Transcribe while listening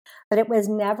But it was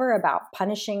never about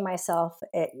punishing myself,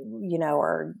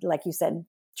 or like you said,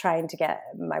 trying to get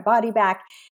my body back.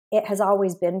 It has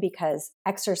always been because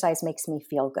exercise makes me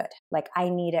feel good. Like I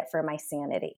need it for my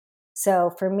sanity.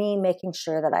 So for me, making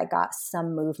sure that I got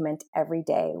some movement every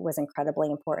day was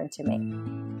incredibly important to me.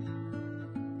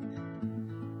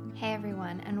 Hey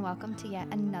everyone, and welcome to yet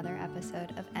another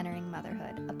episode of Entering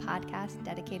Motherhood, a podcast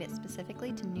dedicated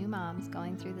specifically to new moms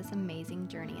going through this amazing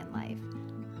journey in life.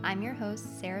 I'm your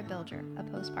host, Sarah Bilger, a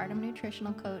postpartum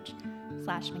nutritional coach /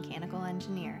 mechanical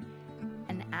engineer.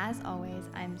 And as always,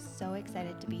 I'm so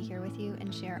excited to be here with you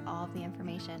and share all of the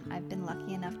information I've been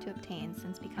lucky enough to obtain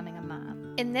since becoming a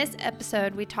mom. In this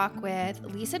episode, we talk with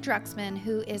Lisa Druxman,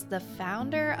 who is the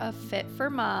founder of Fit for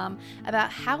Mom,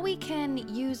 about how we can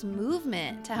use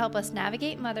movement to help us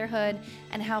navigate motherhood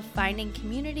and how finding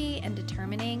community and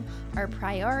determining our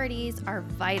priorities are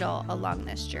vital along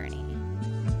this journey.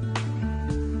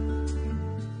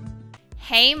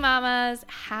 Hey mamas,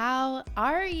 how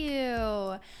are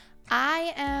you?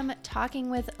 I am talking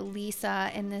with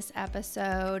Lisa in this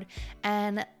episode,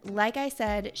 and like I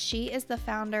said, she is the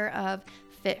founder of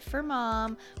Fit for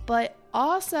Mom, but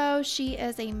also she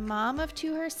is a mom of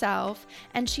two herself,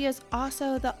 and she is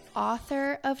also the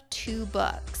author of 2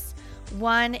 books.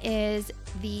 One is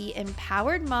The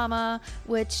Empowered Mama,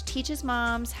 which teaches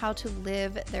moms how to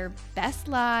live their best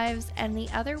lives, and the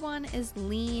other one is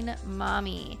Lean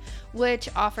Mommy, which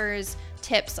offers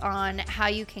tips on how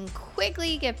you can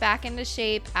quickly get back into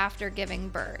shape after giving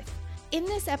birth. In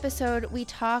this episode, we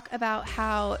talk about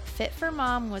how Fit for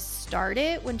Mom was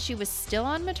started when she was still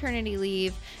on maternity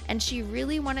leave, and she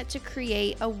really wanted to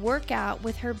create a workout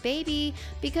with her baby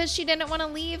because she didn't want to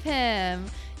leave him.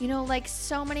 You know, like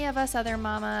so many of us other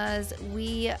mamas,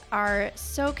 we are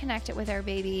so connected with our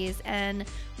babies and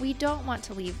we don't want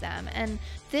to leave them. And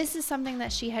this is something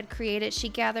that she had created. She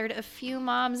gathered a few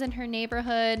moms in her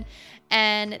neighborhood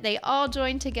and they all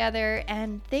joined together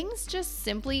and things just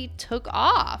simply took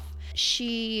off.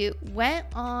 She went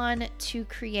on to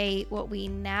create what we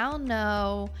now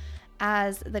know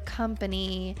as the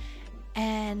company,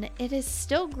 and it is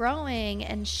still growing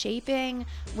and shaping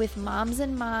with moms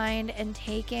in mind and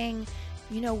taking,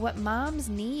 what moms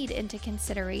need into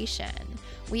consideration.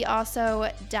 We also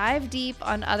dive deep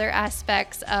on other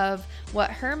aspects of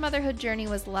what her motherhood journey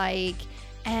was like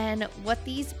and what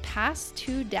these past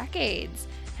 2 decades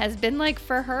has been like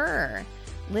for her.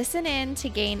 Listen in to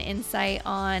gain insight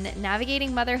on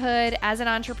navigating motherhood as an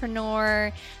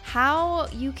entrepreneur, how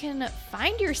you can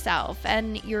find yourself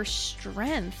and your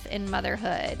strength in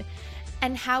motherhood,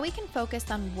 and how we can focus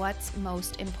on what's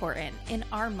most important in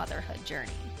our motherhood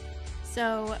journey.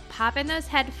 So pop in those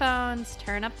headphones,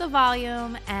 turn up the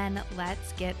volume, and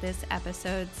let's get this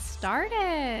episode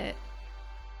started.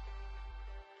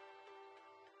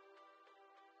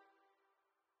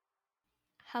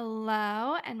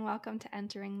 Hello and welcome to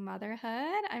Entering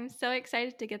Motherhood. I'm so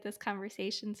excited to get this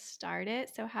conversation started.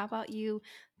 So how about you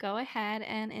go ahead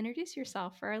and introduce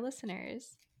yourself for our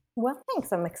listeners? Well,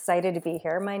 thanks. I'm excited to be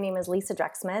here. My name is Lisa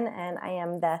Druxman, and I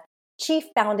am the chief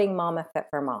founding mom of Fit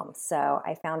for Mom. So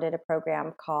I founded a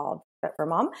program called Fit for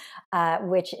Mom,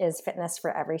 which is fitness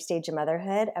for every stage of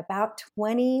motherhood about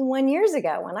 21 years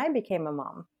ago when I became a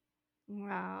mom.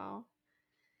 Wow.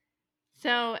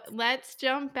 So let's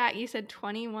jump back. You said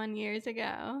 21 years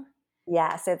ago.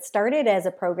 Yes, it started as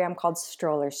a program called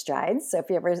Stroller Strides. So if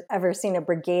you've ever seen a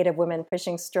brigade of women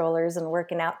pushing strollers and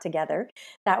working out together,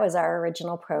 that was our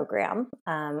original program.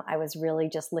 I was really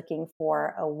just looking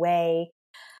for a way.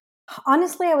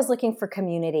 Honestly, I was looking for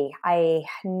community. I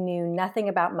knew nothing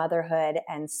about motherhood.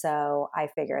 And so I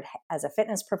figured as a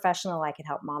fitness professional, I could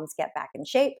help moms get back in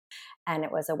shape. And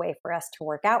it was a way for us to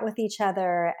work out with each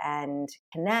other and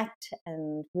connect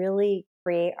and really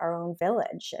create our own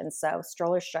village. And so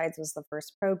Stroller Strides was the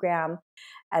first program.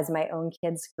 As my own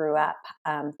kids grew up,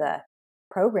 the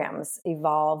programs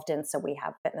evolved. And so we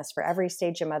have fitness for every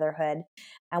stage of motherhood.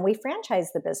 And we franchise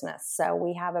the business. So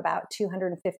we have about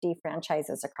 250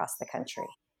 franchises across the country.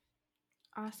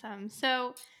 Awesome.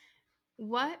 So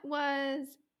what was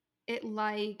it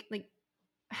like,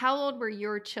 how old were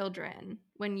your children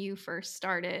when you first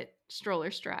started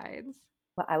Stroller Strides?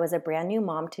 Well, I was a brand new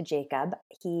mom to Jacob.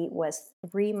 He was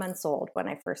 3 months old when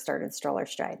I first started Stroller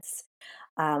Strides.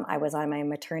 I was on my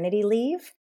maternity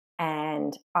leave.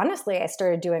 And honestly, I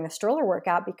started doing a stroller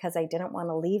workout because I didn't want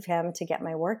to leave him to get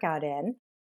my workout in.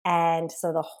 And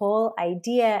so the whole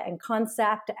idea and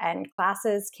concept and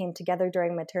classes came together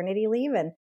during maternity leave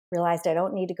and realized I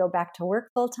don't need to go back to work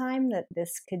full time, that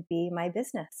this could be my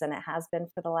business. And it has been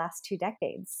for the last 2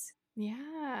 decades.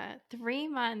 Yeah, 3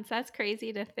 months. That's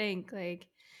crazy to think.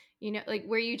 Like,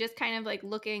 were you just kind of like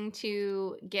looking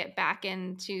to get back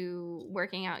into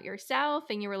working out yourself,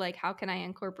 and you were like, how can I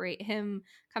incorporate him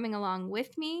coming along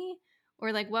with me?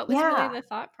 Or like, what was really Yeah. the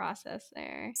thought process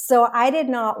there? So I did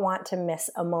not want to miss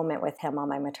a moment with him on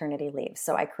my maternity leave.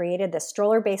 So I created this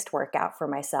stroller-based workout for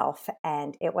myself,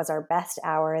 and it was our best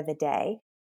hour of the day.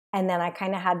 And then I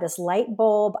kind of had this light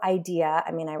bulb idea.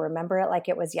 I mean, I remember it like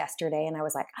it was yesterday, and I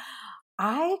was like,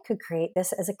 I could create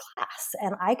this as a class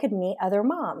and I could meet other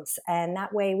moms. And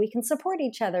that way we can support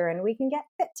each other and we can get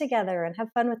fit together and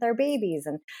have fun with our babies.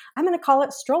 And I'm going to call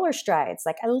it Stroller Strides.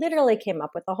 Like I literally came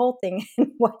up with the whole thing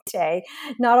in one day,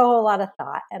 not a whole lot of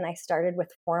thought. And I started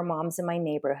with 4 moms in my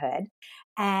neighborhood.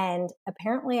 And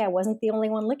apparently I wasn't the only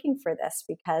one looking for this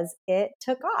because it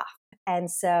took off. And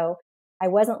so I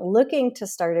wasn't looking to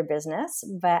start a business,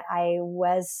 but I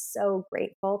was so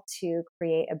grateful to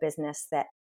create a business that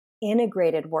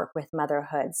integrated work with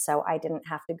motherhood. So I didn't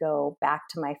have to go back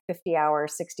to my 50-hour,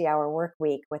 60-hour work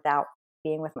week without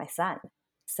being with my son.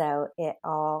 So it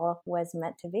all was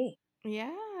meant to be.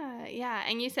 Yeah, yeah.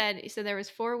 And you said so there was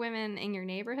 4 women in your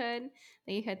neighborhood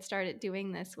that you had started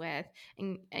doing this with,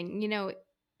 and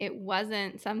it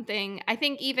wasn't something. I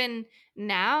think even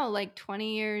now, like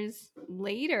 20 years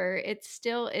later, it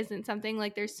still isn't something.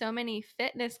 Like there's so many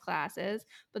fitness classes,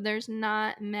 but there's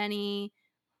not many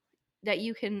that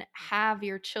you can have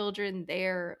your children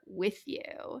there with you.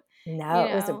 No,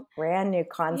 You it was a know? brand new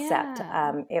concept.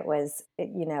 Yeah. It was,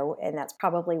 and that's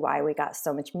probably why we got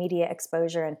so much media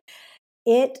exposure. And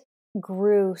it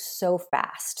grew so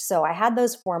fast. So I had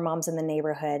those 4 moms in the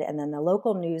neighborhood, and then the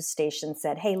local news station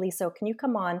said, "Hey, Lisa, can you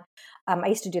come on?" I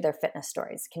used to do their fitness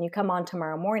stories. Can you come on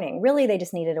tomorrow morning? Really, they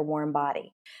just needed a warm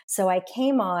body. So I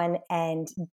came on and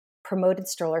promoted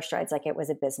Stroller Strides like it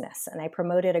was a business. And I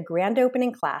promoted a grand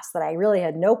opening class that I really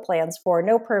had no plans for,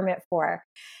 no permit for.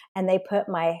 And they put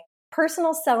my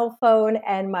personal cell phone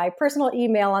and my personal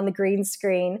email on the green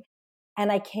screen,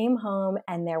 and I came home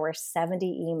and there were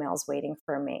 70 emails waiting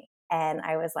for me. And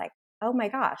I was like, oh my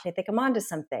gosh, I think I'm onto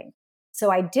something.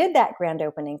 So I did that grand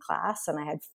opening class and I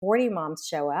had 40 moms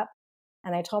show up.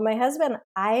 And I told my husband,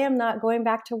 I am not going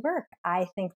back to work. I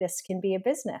think this can be a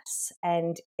business.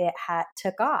 And it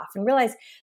took off and realized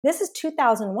this is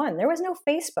 2001. There was no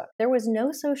Facebook, there was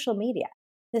no social media.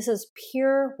 This is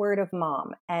pure word of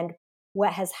mom. And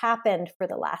what has happened for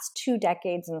the last 2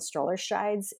 decades in Stroller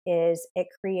Strides is it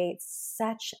creates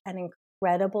such an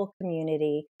incredible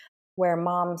community where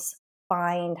moms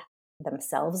find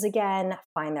themselves again,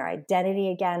 find their identity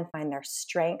again, find their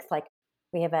strength. Like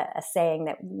we have a saying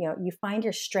that you find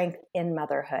your strength in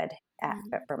motherhood at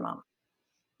Fit for Mom.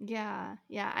 Yeah,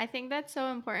 yeah. I think that's so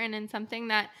important and something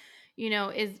that,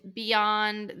 is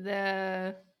beyond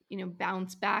the,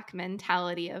 bounce back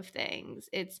mentality of things.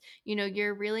 It's,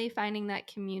 you're really finding that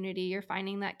community, you're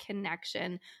finding that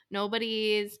connection.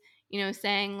 Nobody's,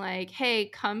 saying like, hey,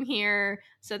 come here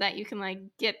so that you can like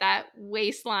get that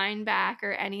waistline back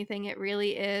or anything. It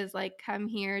really is like, come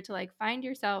here to like find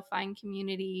yourself, find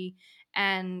community,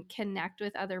 and connect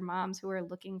with other moms who are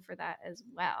looking for that as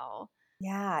well.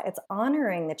 Yeah, it's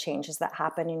honoring the changes that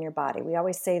happen in your body. We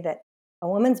always say that a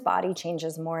woman's body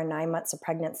changes more in 9 months of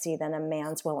pregnancy than a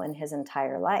man's will in his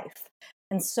entire life.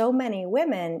 And so many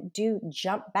women do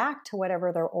jump back to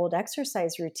whatever their old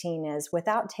exercise routine is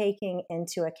without taking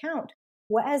into account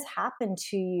what has happened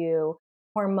to you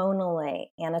hormonally,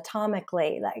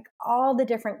 anatomically, like all the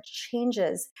different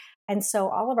changes. And so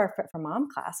all of our Fit for Mom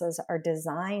classes are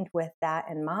designed with that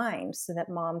in mind so that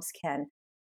moms can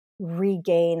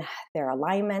regain their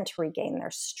alignment, regain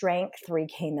their strength,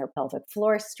 regain their pelvic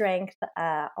floor strength.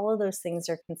 All of those things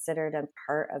are considered a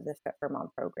part of the Fit for Mom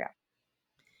program.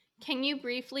 Can you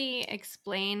briefly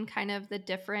explain kind of the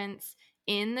difference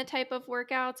in the type of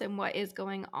workouts and what is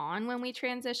going on when we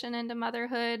transition into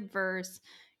motherhood versus,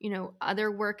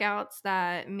 other workouts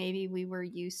that maybe we were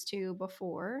used to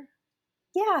before?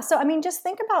 Yeah. So, I mean, just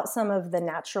think about some of the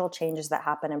natural changes that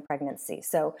happen in pregnancy.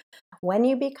 So, when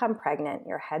you become pregnant,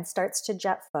 your head starts to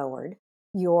jet forward,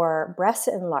 your breasts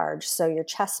enlarge, so your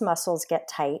chest muscles get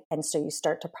tight. And so, you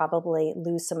start to probably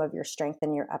lose some of your strength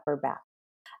in your upper back.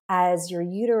 As your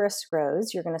uterus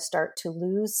grows, you're going to start to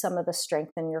lose some of the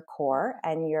strength in your core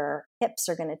and your hips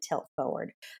are going to tilt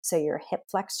forward. So your hip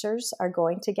flexors are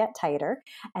going to get tighter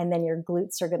and then your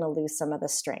glutes are going to lose some of the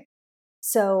strength.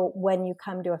 So when you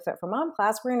come to a Fit for Mom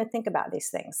class, we're going to think about these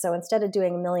things. So instead of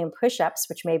doing a million push-ups,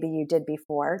 which maybe you did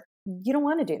before, you don't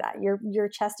want to do that. Your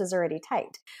chest is already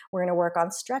tight. We're going to work on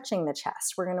stretching the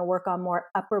chest. We're going to work on more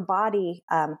upper body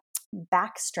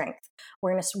back strength.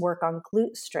 We're going to work on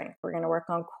glute strength. We're going to work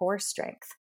on core strength.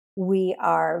 We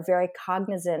are very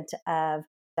cognizant of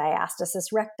diastasis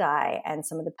recti and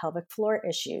some of the pelvic floor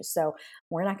issues. So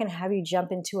we're not going to have you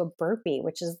jump into a burpee,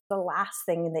 which is the last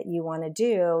thing that you want to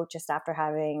do just after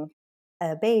having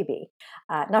a baby.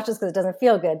 Not just because it doesn't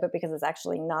feel good, but because it's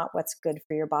actually not what's good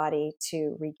for your body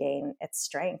to regain its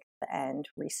strength and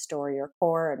restore your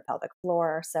core and pelvic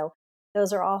floor. So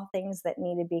those are all things that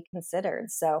need to be considered.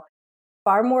 So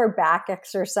far more back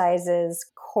exercises,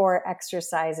 core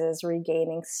exercises,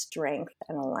 regaining strength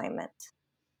and alignment.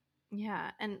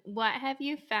 Yeah. And what have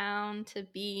you found to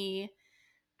be,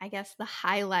 I guess, the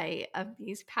highlight of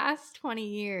these past 20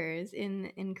 years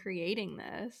in creating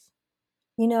this?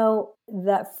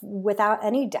 That without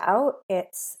any doubt,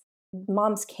 it's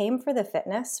moms came for the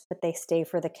fitness, but they stay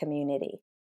for the community.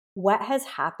 What has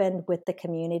happened with the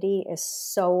community is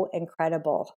so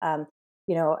incredible.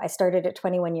 I started it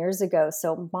 21 years ago.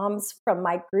 So moms from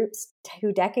my groups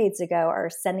 2 decades ago are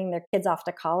sending their kids off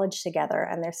to college together,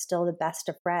 and they're still the best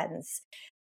of friends.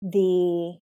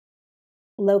 The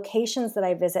locations that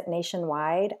I visit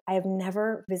nationwide, I have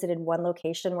never visited one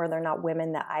location where they're not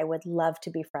women that I would love to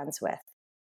be friends with.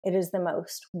 It is the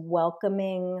most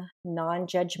welcoming, non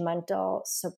judgmental,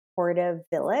 supportive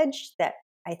village that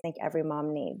I think every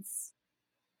mom needs.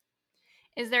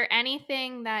 Is there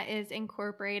anything that is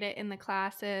incorporated in the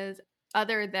classes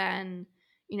other than,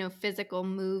 physical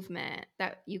movement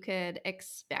that you could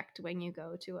expect when you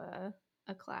go to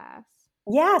a class?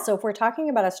 Yeah, so if we're talking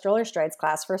about a stroller strides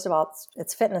class, first of all,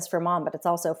 it's fitness for mom, but it's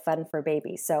also fun for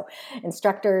baby. So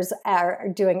instructors are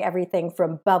doing everything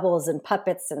from bubbles and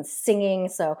puppets and singing.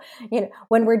 So,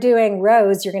 when we're doing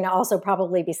rows, you're going to also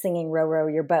probably be singing Row, Row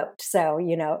Your Boat. So,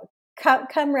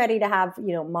 come ready to have,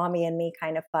 mommy and me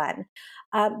kind of fun.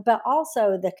 But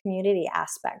also the community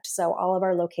aspect. So all of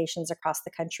our locations across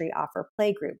the country offer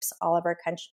play groups. All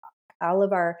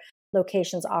of our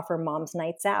locations offer moms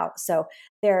nights out. So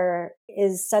there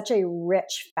is such a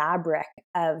rich fabric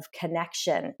of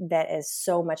connection that is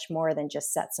so much more than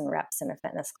just sets and reps in a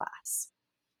fitness class.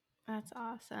 That's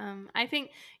awesome. I think,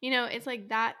 it's like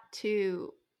that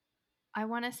too. I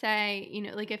want to say,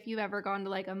 like if you've ever gone to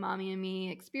like a mommy and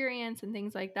me experience and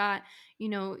things like that,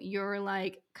 you're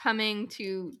like coming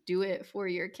to do it for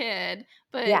your kid,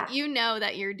 but Yeah. you know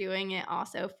that you're doing it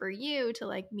also for you to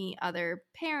like meet other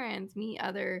parents, meet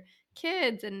other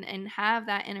kids and have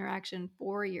that interaction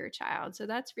for your child. So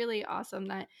that's really awesome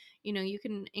that, you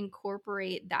can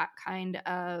incorporate that kind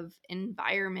of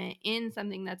environment in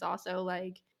something that's also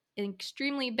like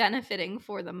extremely benefiting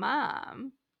for the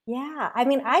mom. Yeah. I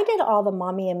mean, I did all the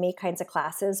mommy and me kinds of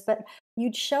classes, but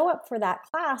you'd show up for that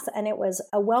class and it was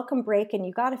a welcome break and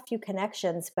you got a few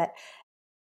connections. But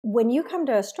when you come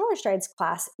to a stroller strides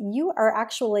class, you are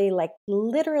actually like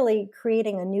literally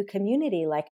creating a new community.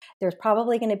 Like there's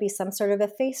probably going to be some sort of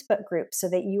a Facebook group so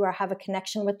that have a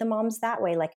connection with the moms that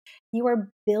way. Like you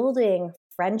are building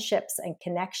friendships and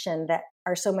connection that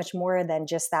are so much more than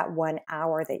just that 1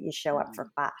 hour that you show up for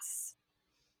class.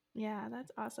 Yeah,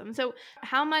 that's awesome. So,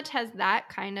 how much has that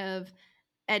kind of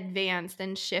advanced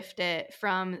and shifted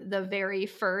from the very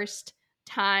first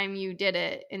time you did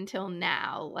it until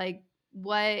now? Like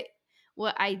what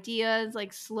ideas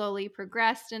like slowly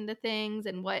progressed into things,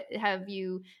 and what have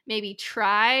you maybe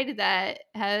tried that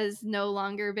has no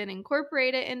longer been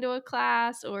incorporated into a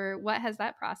class, or what has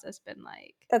that process been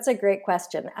like? That's a great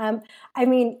question. I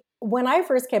mean, when I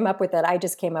first came up with it, I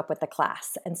just came up with the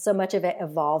class, and so much of it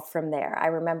evolved from there. I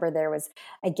remember there was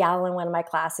a gal in one of my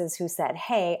classes who said,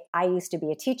 "Hey, I used to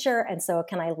be a teacher, and so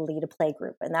can I lead a play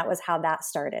group?" And that was how that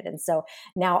started. And so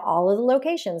now all of the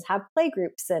locations have play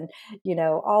groups, and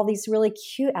all these really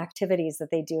cute activities that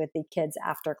they do with the kids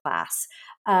after class.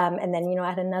 And then I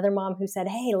had another mom who said,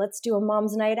 "Hey, let's do a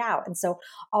mom's night out." And so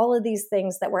all of these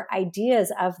things that were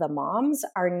ideas of the moms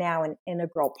are now an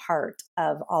integral part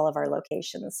of all of our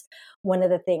locations. One of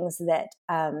the things that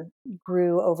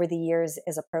grew over the years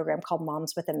is a program called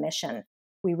Moms with a Mission.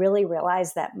 We really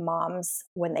realize that moms,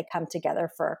 when they come together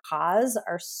for a cause,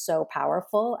 are so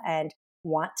powerful and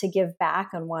want to give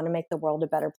back and want to make the world a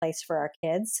better place for our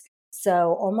kids.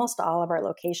 So almost all of our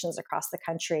locations across the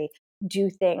country do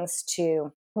things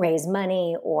to raise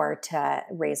money or to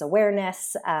raise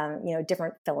awareness,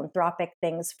 different philanthropic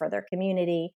things for their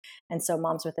community. And so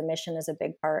Moms with a Mission is a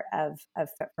big part of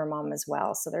Fit for Mom as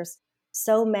well. So there's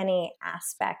so many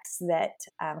aspects that,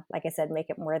 like I said, make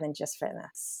it more than just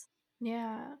fitness.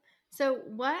 Yeah. So,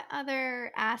 what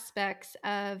other aspects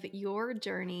of your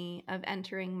journey of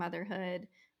entering motherhood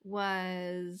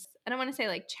was, I don't want to say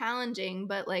like challenging,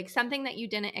 but like something that you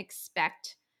didn't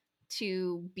expect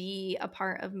to be a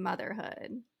part of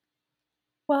motherhood?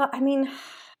 Well, I mean,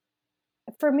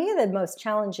 for me, the most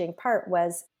challenging part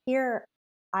was here.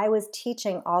 I was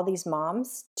teaching all these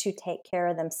moms to take care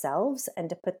of themselves and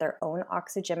to put their own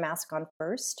oxygen mask on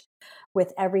first.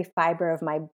 With every fiber of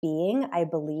my being, I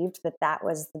believed that that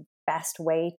was the best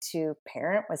way to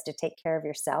parent, was to take care of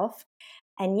yourself.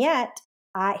 And yet,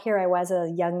 here I was,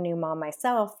 a young new mom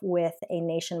myself, with a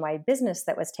nationwide business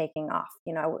that was taking off.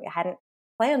 I hadn't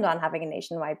planned on having a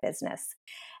nationwide business.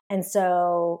 And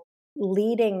so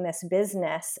leading this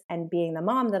business and being the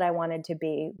mom that I wanted to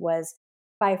be was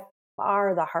by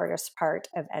far the hardest part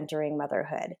of entering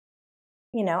motherhood.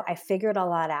 I figured a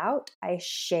lot out. I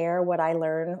share what I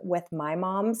learn with my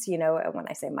moms. When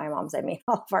I say my moms, I mean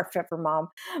all of our Fit for Mom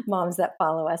moms that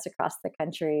follow us across the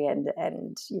country,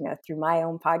 and through my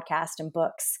own podcast and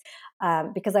books,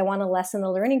 because I want to lessen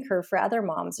the learning curve for other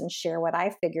moms and share what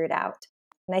I figured out.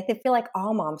 And I feel like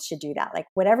all moms should do that. Like,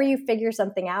 whatever you figure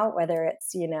something out, whether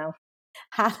it's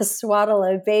how to swaddle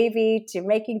a baby to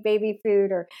making baby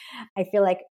food, or I feel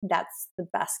like that's the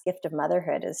best gift of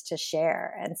motherhood, is to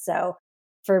share. And so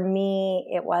for me,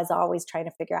 it was always trying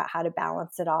to figure out how to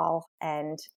balance it all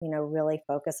and, really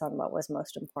focus on what was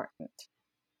most important.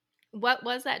 What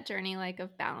was that journey like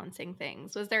of balancing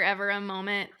things? Was there ever a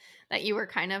moment that you were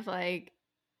kind of like,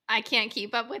 I can't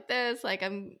keep up with this, like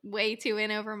I'm way too in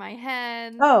over my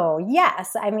head? Oh,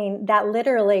 yes. I mean, that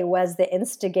literally was the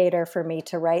instigator for me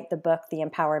to write the book, The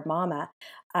Empowered Mama,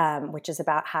 which is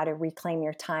about how to reclaim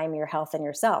your time, your health, and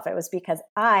yourself. It was because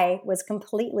I was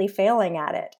completely failing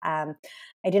at it.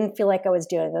 I didn't feel like I was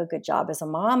doing a good job as a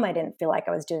mom. I didn't feel like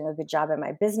I was doing a good job in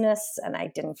my business. And I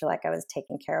didn't feel like I was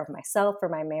taking care of myself or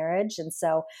my marriage. And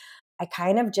so I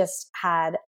kind of just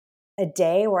had a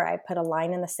day where I put a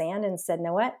line in the sand and said,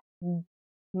 "Know what?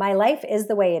 My life is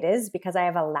the way it is because I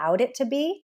have allowed it to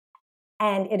be,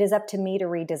 and it is up to me to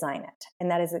redesign it." And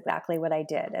that is exactly what I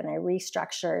did. And I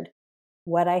restructured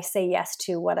what I say yes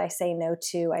to, what I say no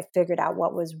to. I figured out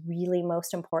what was really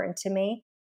most important to me.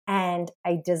 And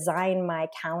I designed my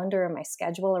calendar and my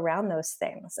schedule around those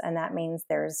things. And that means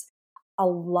there's a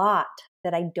lot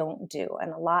that I don't do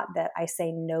and a lot that I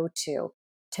say no to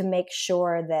make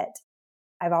sure that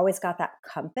I've always got that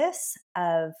compass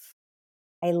of,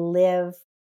 I live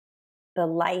the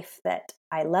life that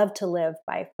I love to live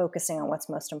by focusing on what's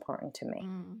most important to me.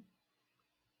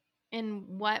 In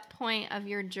what point of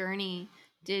your journey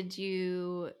did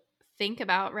you think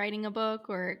about writing a book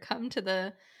or come to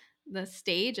the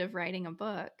stage of writing a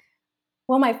book?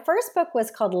 Well, my first book was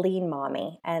called Lean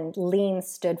Mommy, and Lean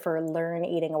stood for Learn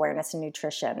Eating Awareness and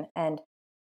Nutrition. And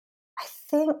I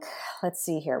think, let's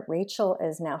see here, Rachel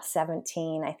is now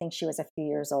 17. I think she was a few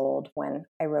years old when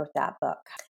I wrote that book.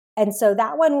 And so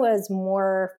that one was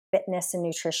more fitness and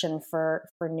nutrition for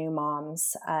new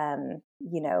moms, and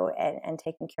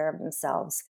taking care of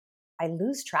themselves. I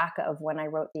lose track of when I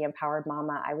wrote The Empowered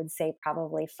Mama. I would say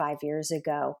probably 5 years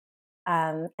ago.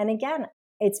 And again,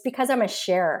 it's because I'm a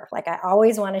sharer. Like, I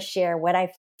always want to share what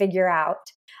I figure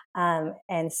out.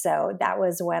 And so that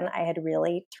was when I had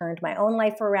really turned my own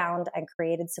life around and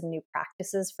created some new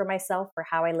practices for myself for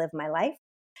how I live my life.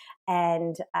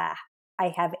 And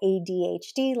I have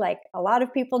ADHD, like a lot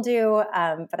of people do,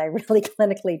 but I really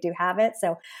clinically do have it.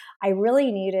 So I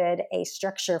really needed a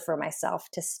structure for myself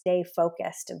to stay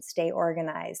focused and stay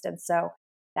organized. And so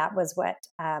that was what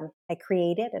I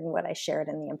created and what I shared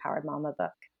in the Empowered Mama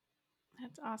book.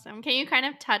 That's awesome. Can you kind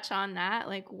of touch on that?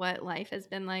 Like what life has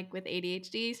been like with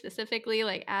ADHD specifically,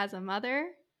 like as a mother?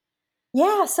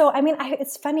 Yeah. So, I mean,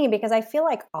 it's funny because I feel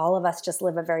like all of us just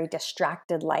live a very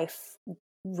distracted life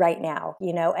right now,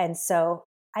 and so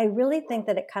I really think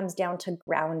that it comes down to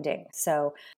grounding.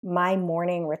 So, my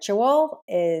morning ritual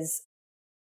is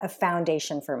a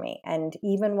foundation for me. And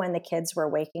even when the kids were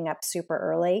waking up super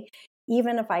early,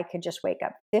 even if I could just wake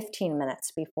up 15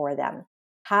 minutes before them,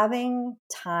 having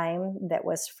time that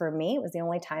was for me, it was the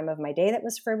only time of my day that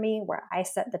was for me, where I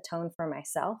set the tone for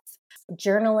myself.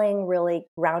 Journaling, really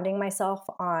grounding myself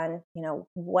on,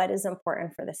 what is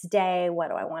important for this day? What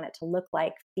do I want it to look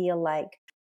like, feel like?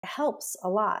 Helps a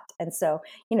lot. And so,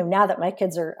 now that my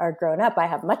kids are grown up, I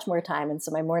have much more time. And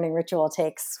so my morning ritual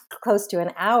takes close to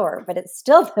an hour, but it's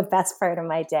still the best part of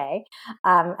my day.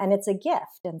 And it's a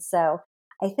gift. And so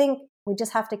I think we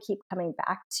just have to keep coming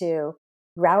back to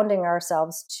grounding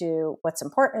ourselves to what's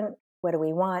important. What do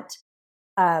we want?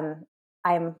 I'm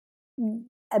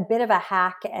a bit of a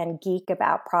hack and geek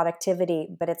about productivity,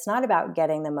 but it's not about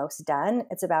getting the most done.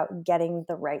 It's about getting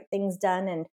the right things done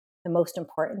and the most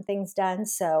important things done.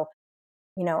 So,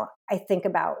 I think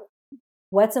about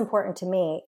what's important to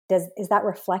me. Is that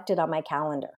reflected on my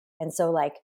calendar? And so,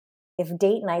 like, if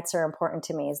date nights are important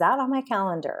to me, is that on my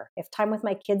calendar? If time with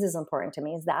my kids is important to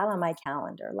me, is that on my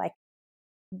calendar? Like,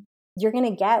 you're going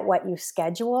to get what you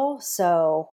schedule.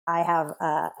 So I have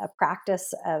a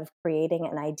practice of creating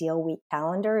an ideal week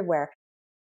calendar where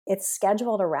it's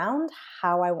scheduled around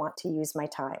how I want to use my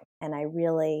time. And I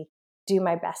really do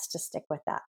my best to stick with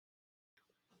that.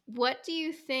 What do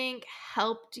you think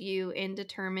helped you in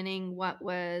determining what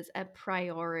was a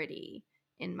priority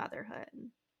in motherhood?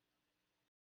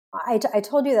 I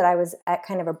told you that I was at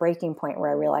kind of a breaking point where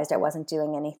I realized I wasn't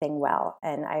doing anything well.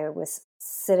 And I was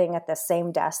sitting at the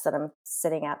same desk that I'm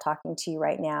sitting at talking to you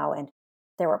right now. And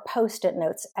there were Post-it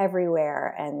notes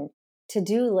everywhere and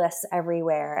to-do lists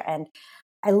everywhere. And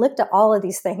I looked at all of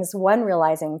these things, one,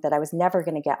 realizing that I was never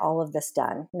going to get all of this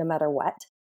done, no matter what.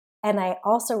 And I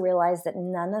also realized that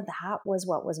none of that was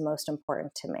what was most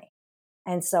important to me.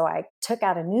 And so I took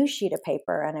out a new sheet of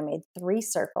paper and I made 3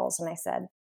 circles and I said,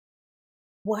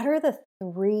 what are the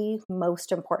 3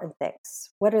 most important things?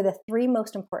 What are the 3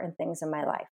 most important things in my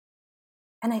life?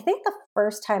 And I think the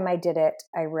first time I did it,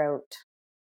 I wrote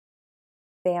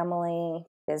family,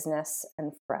 business,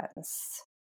 and friends.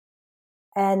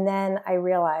 And then I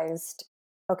realized,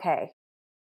 okay,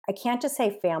 I can't just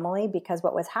say family, because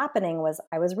what was happening was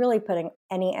I was really putting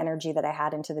any energy that I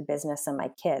had into the business and my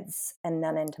kids and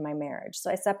none into my marriage. So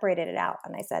I separated it out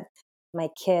and I said, my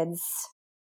kids,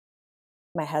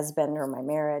 my husband or my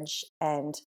marriage,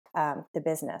 and the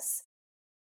business.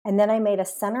 And then I made a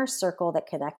center circle that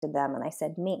connected them. And I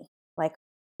said, me, like,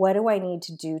 what do I need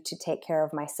to do to take care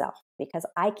of myself? Because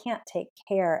I can't take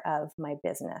care of my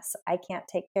business. I can't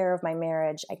take care of my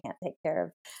marriage. I can't take care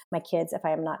of my kids if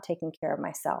I am not taking care of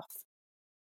myself.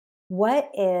 What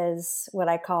is what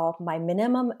I call my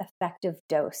minimum effective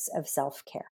dose of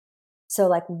self-care? So,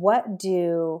 like,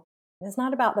 it's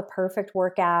not about the perfect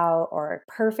workout or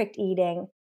perfect eating.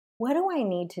 What do I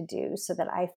need to do so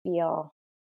that I feel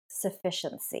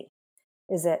sufficiency?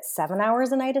 Is it 7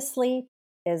 hours a night of sleep?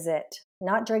 Is it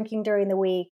not drinking during the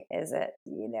week? Is it,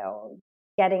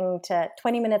 getting to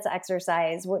 20 minutes of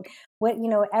exercise?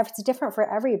 It's different for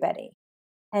everybody.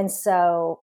 And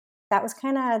so that was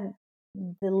kind of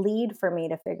the lead for me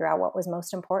to figure out what was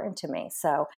most important to me.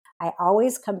 So I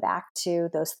always come back to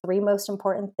those 3 most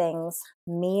important things.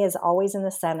 Me is always in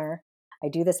the center. I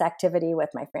do this activity with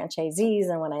my franchisees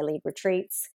and when I lead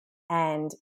retreats. And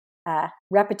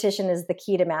repetition is the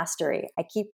key to mastery. I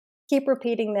keep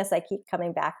repeating this. I keep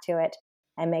coming back to it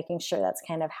and making sure that's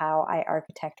kind of how I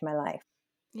architect my life.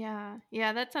 Yeah.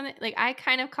 Yeah. That's something like I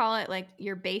kind of call it like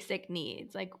your basic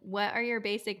needs. Like, what are your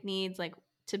basic needs like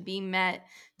to be met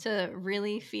to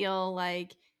really feel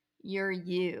like you're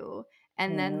you?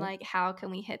 And then, Mm-hmm. like, how can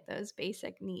we hit those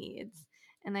basic needs?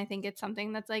 And I think it's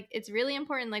something that's like, it's really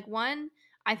important. Like, one,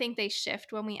 I think they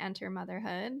shift when we enter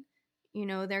motherhood.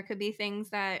 There could be things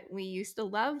that we used to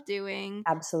love doing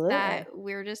Absolutely. that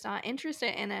we're just not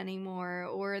interested in anymore.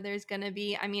 Or there's going to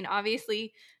be, I mean,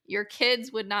 obviously, your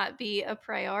kids would not be a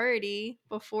priority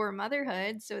before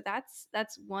motherhood, so that's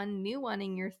one new one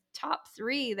in your top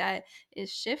 3 that is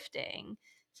shifting.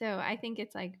 So I think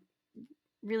it's like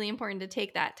really important to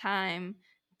take that time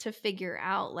to figure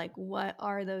out like what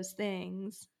are those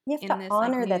things You have in to this like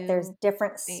honor that there's new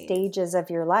different phase. stages of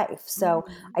your life. So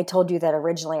Mhm. I told you that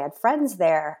originally I had friends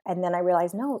there. And then I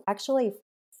realized, no, actually,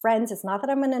 friends, it's not that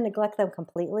I'm going to neglect them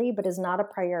completely, but is not a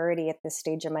priority at this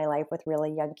stage of my life with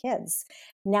really young kids.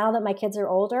 Now that my kids are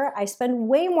older, I spend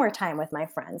way more time with my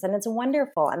friends and it's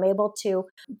wonderful. I'm able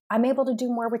to do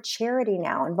more with charity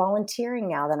now and volunteering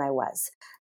now than I was.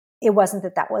 It wasn't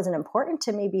that that wasn't important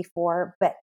to me before,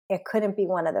 but it couldn't be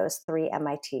one of those 3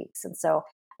 MITs. And so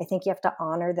I think you have to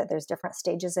honor that there's different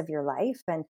stages of your life.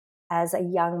 And as a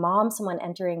young mom, someone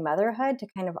entering motherhood, to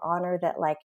kind of honor that,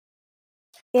 like,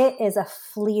 it is a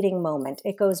fleeting moment.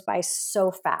 It goes by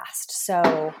so fast.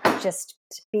 So just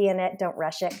be in it. Don't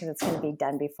rush it because it's going to be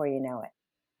done before you know it.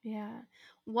 Yeah.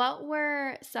 What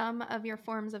were some of your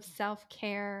forms of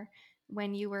self-care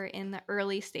when you were in the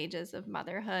early stages of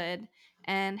motherhood,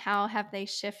 and how have they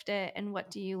shifted, and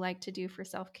what do you like to do for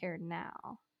self-care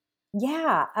now?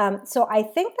 Yeah. So I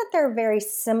think that they're very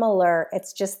similar.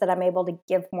 It's just that I'm able to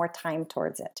give more time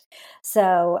towards it.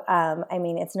 So, I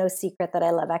mean, it's no secret that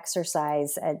I love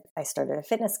exercise. I started a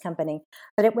fitness company,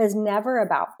 but it was never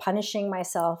about punishing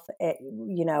myself,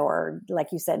 or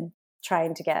like you said,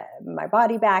 trying to get my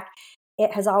body back.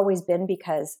 It has always been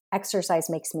because exercise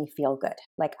makes me feel good.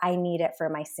 Like I need it for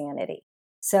my sanity.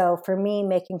 So for me,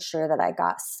 making sure that I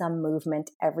got some movement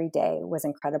every day was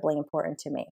incredibly important to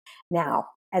me. Now,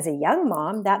 as a young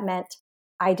mom, that meant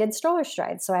I did stroller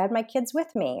strides. So I had my kids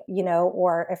with me,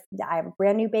 or if I have a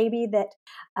brand new baby that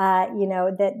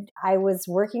I was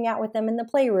working out with them in the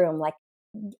playroom, like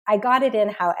I got it in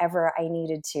however I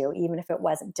needed to, even if it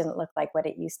didn't look like what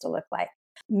it used to look like.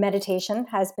 Meditation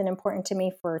has been important to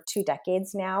me for 2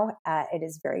 decades now. It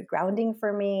is very grounding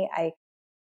for me. I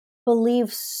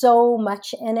believe so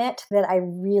much in it that I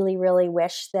really, really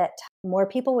wish that more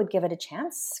people would give it a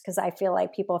chance, because I feel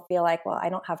like people feel like, well, I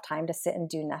don't have time to sit and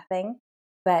do nothing.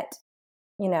 But,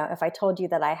 if I told you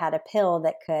that I had a pill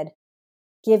that could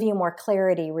give you more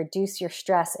clarity, reduce your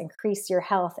stress, increase your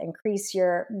health, increase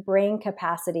your brain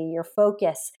capacity, your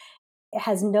focus, it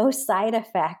has no side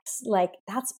effects, like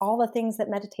that's all the things that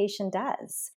meditation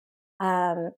does.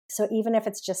 So even if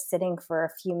it's just sitting for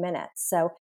a few minutes.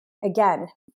 So again,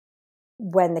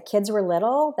 when the kids were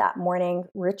little, that morning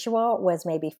ritual was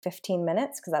maybe 15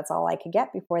 minutes because that's all I could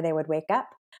get before they would wake up.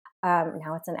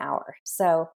 Now it's an hour.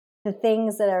 So the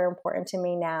things that are important to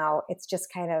me now, it's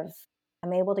just kind of,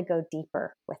 I'm able to go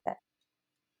deeper with it.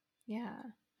 Yeah.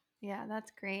 Yeah,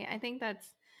 that's great. I think that's,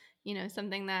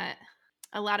 something that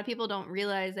a lot of people don't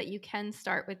realize, that you can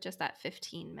start with just that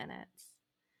 15 minutes.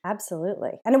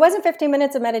 Absolutely. And it wasn't 15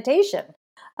 minutes of meditation.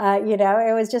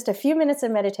 It was just a few minutes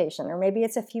of meditation, or maybe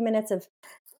it's a few minutes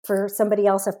for somebody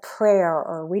else, of prayer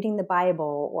or reading the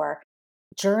Bible or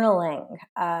journaling.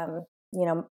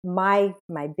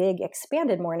 My big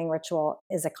expanded morning ritual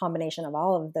is a combination of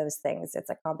all of those things. It's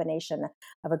a combination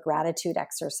of a gratitude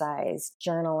exercise,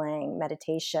 journaling,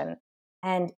 meditation,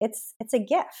 and it's a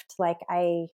gift. Like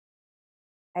I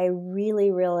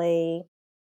really, really,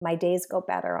 my days go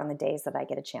better on the days that I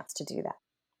get a chance to do that.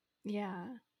 Yeah.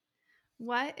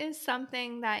 What is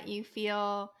something that you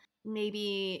feel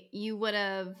maybe you would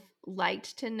have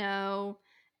liked to know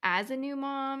as a new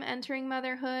mom entering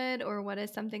motherhood, or what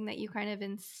is something that you kind of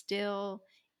instill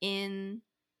in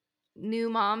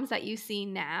new moms that you see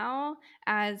now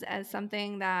as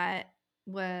something that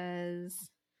was,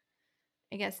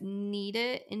 I guess,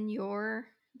 needed in your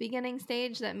beginning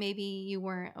stage that maybe you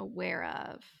weren't aware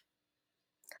of?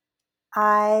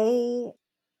 I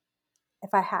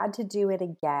If I had to do it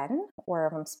again, or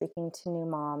if I'm speaking to new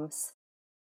moms,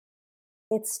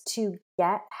 it's to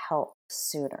get help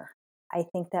sooner. I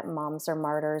think that moms are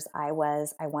martyrs. I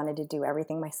wanted to do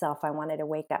everything myself. I wanted to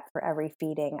wake up for every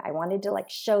feeding. I wanted to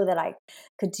show that I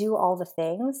could do all the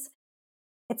things.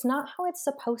 It's not how it's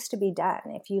supposed to be done.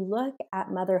 If you look at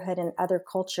motherhood in other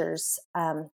cultures,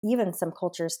 even some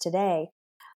cultures today,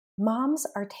 moms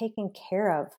are taken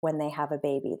care of when they have a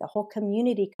baby. The whole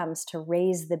community comes to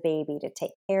raise the baby, to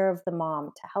take care of the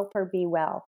mom, to help her be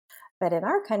well. But in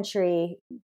our country,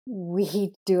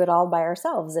 we do it all by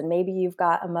ourselves. And maybe you've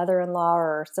got a mother-in-law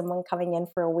or someone coming in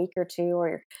for a week or two,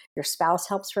 or your spouse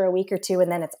helps for a week or two,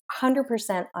 and then it's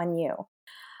 100% on you.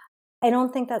 I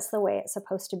don't think that's the way it's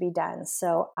supposed to be done.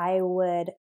 So I would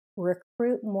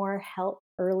recruit more help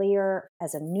earlier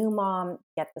as a new mom,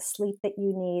 get the sleep that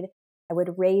you need. I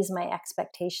would raise my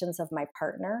expectations of my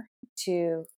partner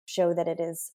to show that it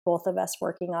is both of us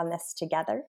working on this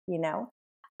together.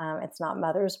 It's not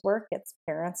mother's work, it's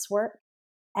parents' work.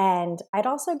 And I'd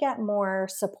also get more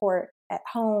support at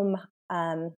home,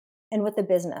 and with the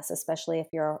business, especially if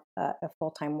you're a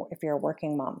full-time, if you're a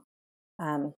working mom.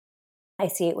 Um, I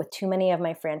see it with too many of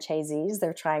my franchisees.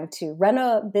 They're trying to run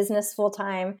a business full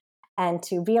time and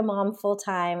to be a mom full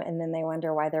time, and then they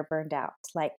wonder why they're burned out.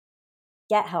 Like,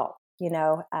 get help.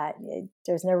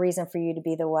 There's no reason for you to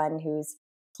be the one who's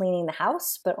cleaning the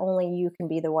house, but only you can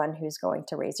be the one who's going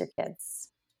to raise your kids.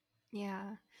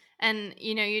 Yeah. And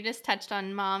you just touched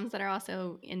on moms that are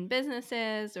also in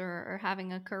businesses or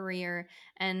having a career.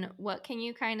 And what can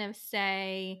you kind of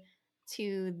say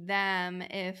to them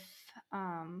if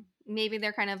maybe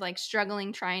they're kind of like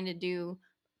struggling trying to do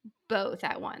both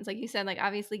at once? Like you said, like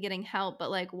obviously getting help, but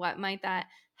like what might that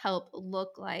help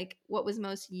look like? What was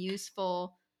most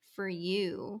useful for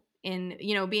you in,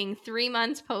 being 3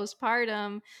 months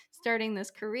postpartum, starting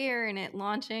this career and it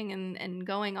launching and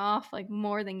going off like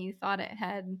more than you thought it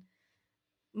had,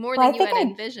 more Well, than you had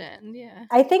envisioned? Yeah.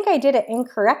 I think I did it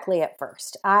incorrectly at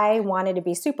first. I wanted to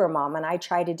be super mom, and I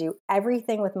tried to do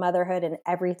everything with motherhood and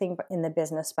everything in the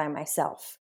business by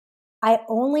myself. I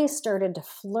only started to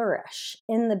flourish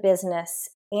in the business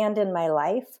and in my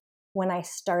life when I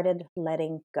started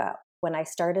letting go, when I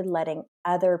started letting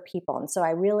other people. And so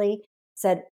I really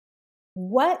said,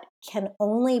 what can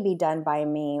only be done by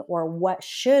me, or what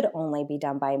should only be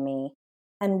done by me,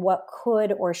 and what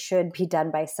could or should be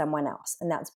done by someone else? And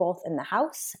that's both in the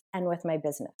house and with my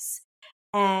business.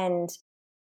 And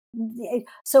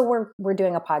so we're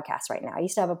doing a podcast right now. I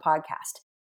used to have a podcast.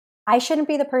 I shouldn't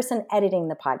be the person editing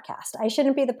the podcast. I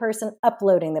shouldn't be the person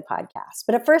uploading the podcast.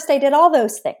 But at first I did all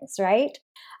those things, right?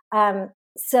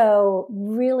 So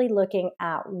really looking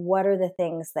at what are the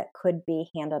things that could be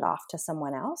handed off to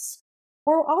someone else,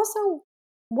 or also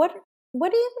what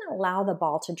what even allow the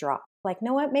ball to drop? Like,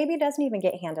 know what? Maybe it doesn't even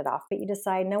get handed off, but you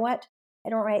decide, know what? I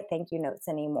don't write thank you notes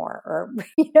anymore. Or,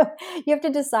 you have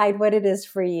to decide what it is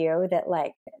for you that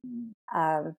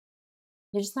um,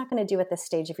 you're just not going to do at this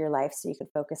stage of your life, so you can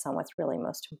focus on what's really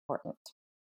most important.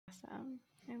 Awesome.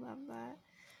 I love that.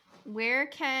 Where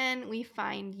can we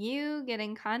find you, get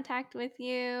in contact with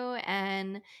you,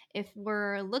 and if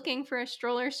we're looking for a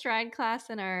stroller stride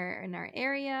class in our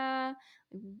area,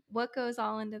 what goes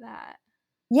all into that?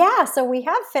 Yeah, so we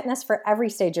have fitness for every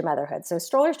stage of motherhood. So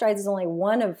Stroller Strides is only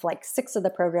one of like 6 of the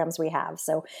programs we have.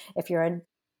 So if you're a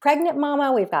pregnant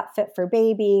mama, we've got Fit for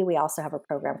Baby. We also have a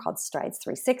program called Strides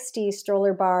 360,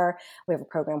 Stroller Bar. We have a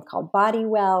program called Body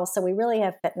Well. So we really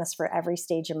have fitness for every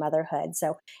stage of motherhood.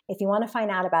 So if you want to find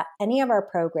out about any of our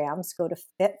programs, go to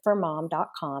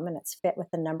fitformom.com, and it's fit with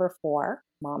the number 4,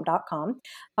 mom.com.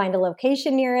 Find a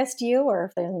location nearest you, or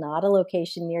if there's not a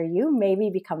location near you, maybe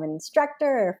become an instructor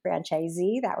or a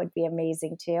franchisee. That would be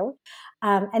amazing too.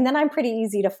 And then I'm pretty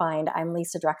easy to find. I'm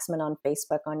Lisa Drexman on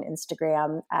Facebook, on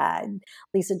Instagram,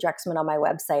 Lisa Drexman on my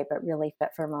website, but really Fit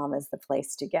for Mom is the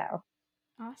place to go.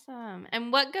 Awesome.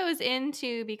 And what goes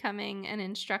into becoming an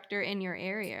instructor in your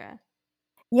area?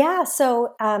 Yeah,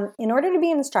 so in order to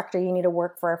be an instructor, you need to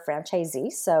work for a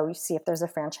franchisee. So you see if there's a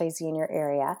franchisee in your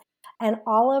area. And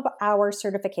all of our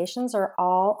certifications are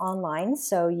all online.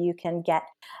 So you can get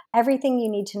everything you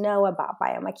need to know about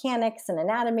biomechanics and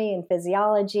anatomy and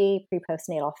physiology,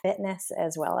 pre-postnatal fitness,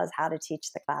 as well as how to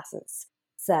teach the classes.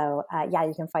 So yeah,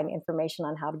 you can find information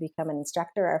on how to become an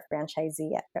instructor or a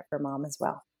franchisee at Fit for Mom as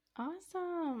well.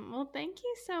 Awesome. Well, thank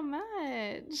you so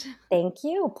much. Thank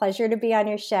you. Pleasure to be on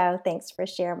your show. Thanks for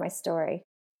sharing my story.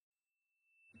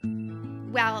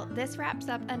 Well, this wraps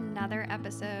up another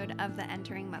episode of the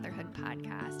Entering Motherhood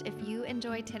podcast. If you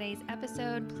enjoyed today's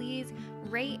episode, please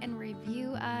rate and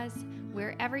review us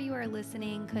wherever you are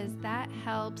listening, because that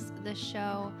helps the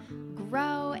show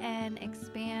grow and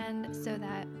expand so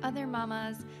that other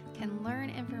mamas can learn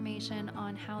information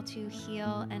on how to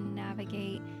heal and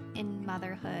navigate in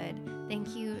motherhood.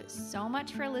 Thank you so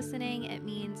much for listening. It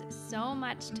means so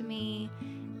much to me.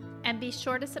 And be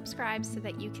sure to subscribe so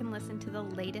that you can listen to the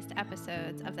latest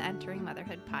episodes of the Entering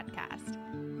Motherhood podcast.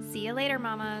 See you later,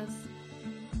 mamas.